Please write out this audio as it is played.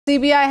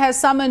CBI has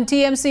summoned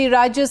TMC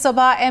Rajya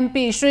Sabha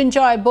MP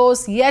Srinjoy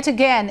Bose yet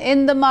again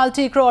in the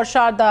multi-crore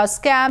Sharda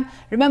scam.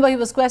 Remember, he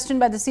was questioned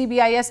by the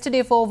CBI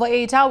yesterday for over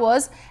 8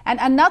 hours. And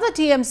another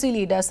TMC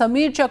leader,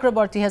 Sameer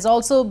Chakraborty, has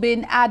also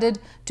been added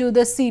to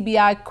the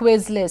CBI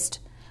quiz list.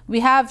 We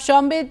have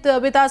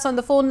Shambit with us on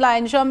the phone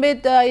line.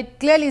 Shambit, it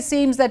clearly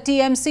seems that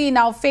TMC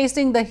now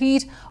facing the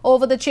heat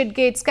over the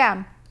Chitgate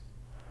scam.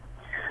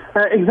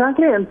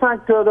 Exactly. In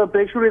fact, the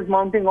pressure is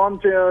mounting on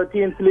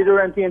TMC leader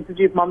and TMC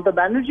chief Mamata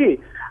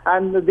Banerjee,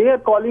 and they are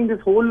calling this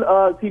whole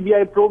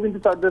CBI probe into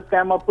the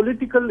scam a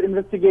political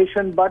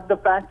investigation. But the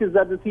fact is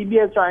that the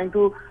CBI is trying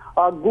to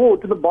go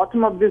to the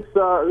bottom of this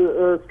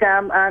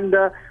scam, and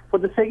for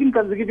the second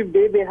consecutive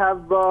day, they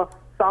have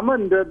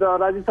summoned the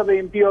Rajya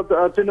Sabha MP of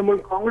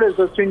Trinamool Congress,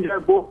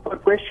 Srinjoy Bose, for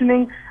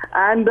questioning.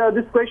 And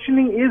this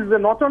questioning is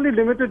not only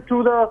limited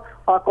to the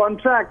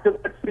contract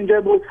that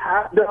Srinjoy Bose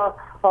had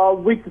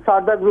with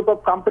Sharda Group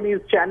of Companies,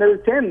 Channel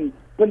 10.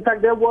 In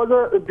fact, there was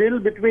a deal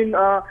between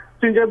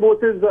Srinjoy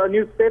Bose's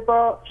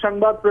newspaper,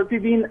 Shangbad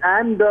Pratidin,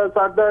 and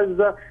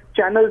Sharda's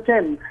Channel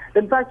 10.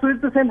 In fact,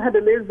 Sudipta Sen had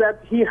alleged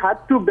that he had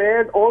to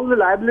bear all the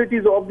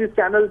liabilities of this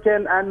Channel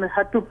 10 and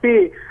had to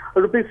pay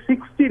rupees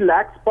 60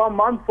 lakhs per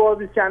month for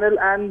this channel,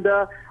 and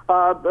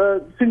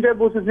Srinjoy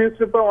Bose's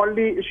newspaper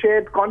only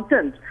shared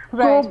content.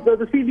 Right. So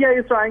the CBI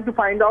is trying to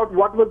find out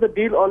what was the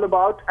deal all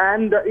about,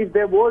 and if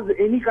there was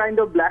any kind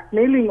of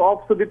blackmailing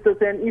of Sudipta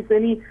Sen, if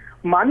any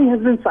money has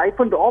been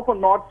siphoned off or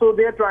not. So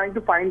they are trying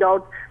to find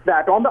out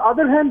that. On the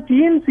other hand,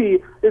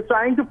 TMC is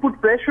trying to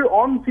put pressure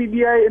on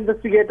CBI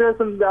investigators,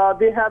 and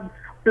they have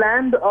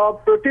planned a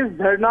protest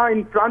dharna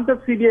in front of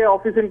CBI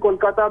office in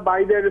Kolkata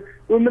by their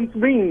women's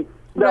wing.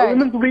 The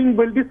women's wing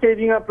will be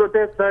staging a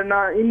protest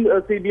dharna in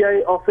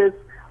CBI office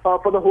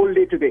for the whole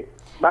day today.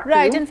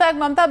 Right. In fact,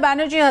 Mamata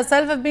Banerjee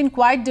herself have been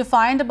quite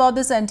defiant about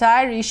this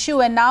entire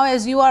issue. And now,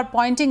 as you are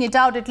pointing it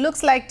out, it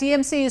looks like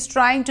TMC is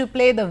trying to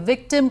play the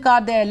victim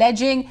card. They're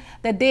alleging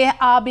that they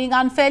are being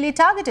unfairly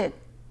targeted.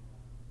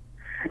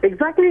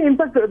 Exactly. In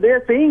fact, they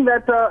are saying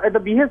that at the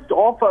behest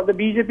of the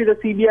BJP, the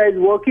CBI is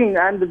working,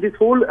 and this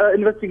whole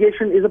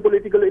investigation is a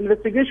political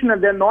investigation,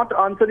 and they're not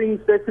answering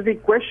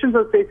specific questions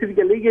or specific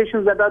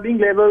allegations that are being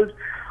leveled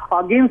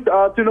against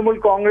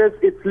Trinamool Congress,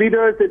 its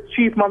leaders, its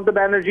chief Mamata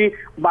Banerjee,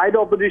 by the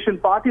opposition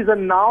parties.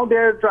 And now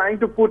they're trying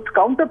to put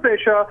counter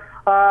pressure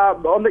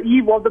on the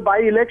eve of the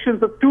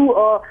by-elections of two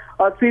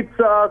seats,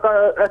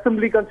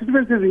 assembly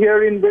constituencies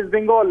here in West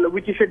Bengal,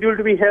 which is scheduled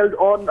to be held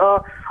on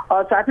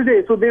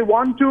Saturday. So they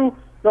want to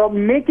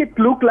make it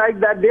look like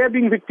that they are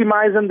being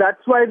victimized, and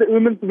that's why the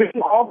women's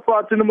wing of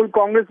Trinamool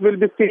Congress will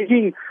be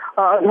staging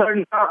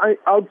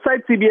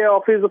outside CBI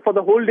office for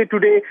the whole day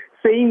today,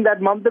 saying that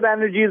Mamata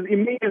Banerjee's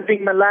image is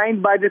being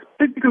maligned by this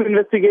political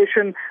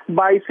investigation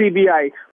by CBI.